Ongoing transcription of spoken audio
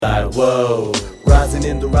Whoa, rising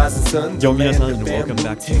in the rising sun. Yo, minasan, and welcome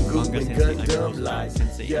back to Manga Sensei. I'm your host, Manga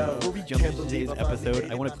Sensei. Before we jump into today's episode,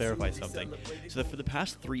 I want to clarify something. So for the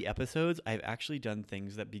past 3 episodes, I've actually done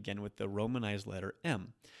things that begin with the romanized letter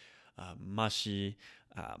M. Mashi,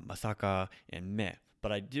 Masaka, and Me.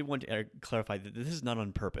 But I did want to clarify that this is not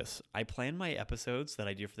on purpose. I plan my episodes that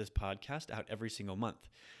I do for this podcast out every single month.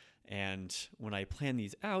 And when I plan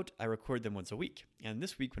these out, I record them once a week. And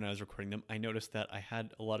this week when I was recording them, I noticed that I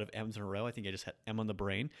had a lot of M's in a row. I think I just had M on the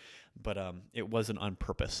brain, but it wasn't on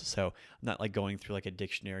purpose. So I'm not like going through like a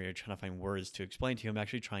dictionary or trying to find words to explain to you. I'm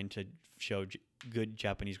actually trying to show good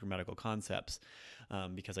Japanese grammatical concepts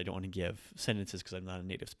because I don't want to give sentences because I'm not a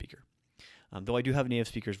native speaker. Though I do have native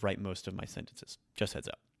speakers write most of my sentences. Just heads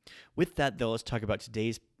up. With that, though, let's talk about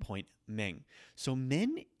today's point, men. So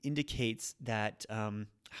men indicates that,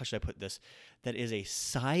 how should I put this? That is a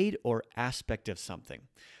side or aspect of something.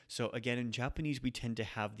 So again, in Japanese, we tend to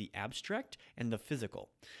have the abstract and the physical.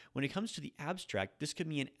 When it comes to the abstract, this could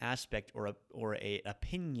be an aspect or a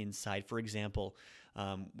opinion side. For example,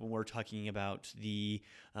 when we're talking about the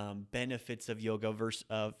benefits of yoga versus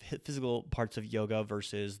physical parts of yoga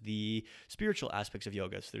versus the spiritual aspects of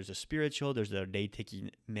yoga. So there's a spiritual, there's the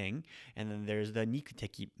reiteki men, and then there's the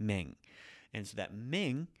nikuteki men. And so that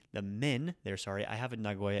men, the men there, sorry, I have a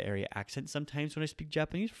Nagoya area accent sometimes when I speak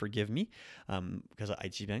Japanese. Forgive me, because of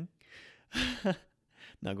Aichi ben,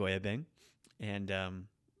 Nagoya ben. And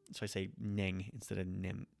so I say neng instead of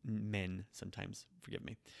men sometimes. Forgive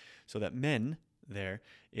me. So that men there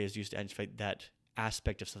is used to identify that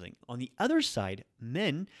aspect of something. On the other side,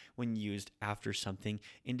 men, when used after something,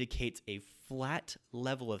 indicates a flat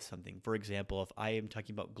level of something. For example, if I am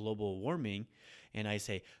talking about global warming and I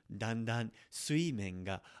say, だんだん水面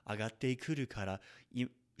が上がってくるから、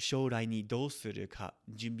将来にどうするか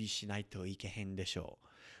準備しないといけへんでしょう.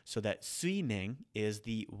 So that 水面 is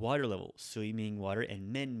the water level, 水 meaning water,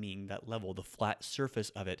 and men meaning that level, the flat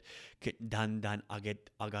surface of it. だんだん上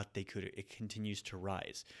がってくる. It continues to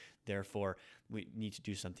rise. Therefore, we need to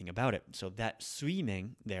do something about it. So that 水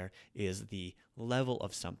面 there is the level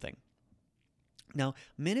of something. Now,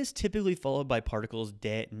 men is typically followed by particles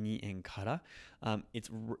de, ni, and kara. It's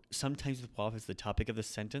sometimes with it's the topic of the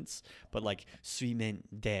sentence, but like suimen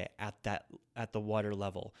de at the water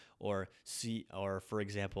level, or for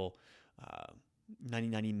example, nani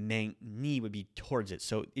nani men ni would be towards it.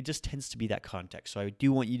 So it just tends to be that context. So I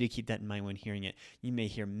do want you to keep that in mind when hearing it. You may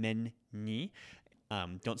hear men ni.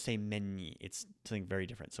 Don't say men ni. It's something very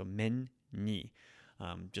different. So men ni.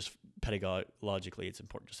 Just pedagogically, it's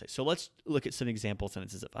important to say. So let's look at some example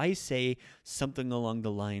sentences. If I say something along the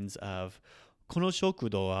lines of, この食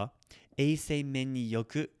堂は衛生面によ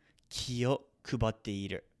く気を配ってい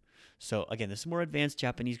る. So again, this is more advanced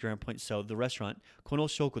Japanese grammar point. So the restaurant, この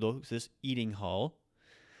食堂, so this eating hall,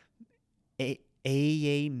 衛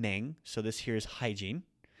生面, so this here is hygiene.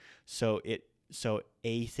 So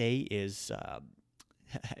衛生is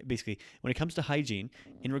basically, when it comes to hygiene,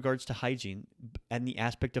 in regards to hygiene and the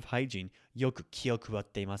aspect of hygiene, よく気を配っ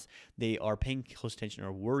ています. They are paying close attention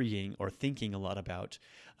or worrying or thinking a lot about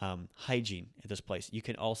hygiene at this place. You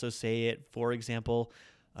can also say it, for example,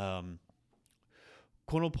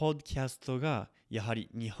 このポッドキャストがやはり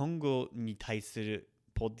日本語に対する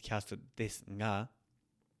ポッドキャストですが、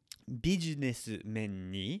ビジネス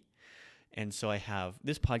面に And so I have,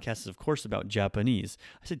 this podcast is of course about Japanese.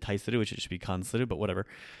 I said taisuru, which it should be kansuru, but whatever.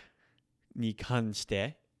 に関し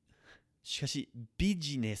て、しかしビ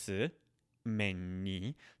ジネス面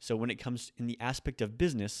に, so when it comes in the aspect of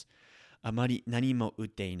business, あまり何も売っ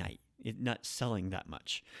ていない. It's not selling that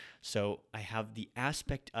much. So I have the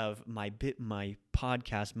aspect of my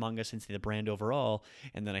podcast, Manga Sensei, the brand overall,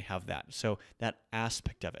 and then I have that. So that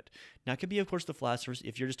aspect of it. Now it could be, of course, the philosophers.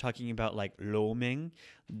 If you're just talking about like romen,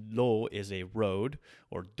 ro is a road,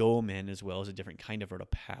 or domen as well is a different kind of road, a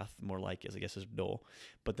path, more like, as I guess is do.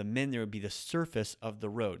 But the men, there would be the surface of the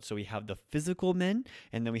road. So we have the physical men,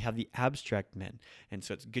 and then we have the abstract men. And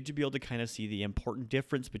so it's good to be able to kind of see the important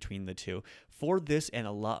difference between the two. For this and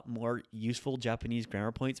a lot more useful Japanese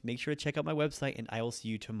grammar points, make sure to check out my website, and I will see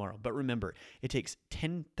you tomorrow. But remember, it takes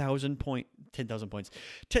 10,000 points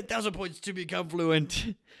to become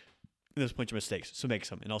fluent. There's a bunch of mistakes, so make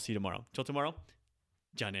some, and I'll see you tomorrow. Till tomorrow,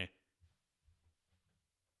 じゃあね.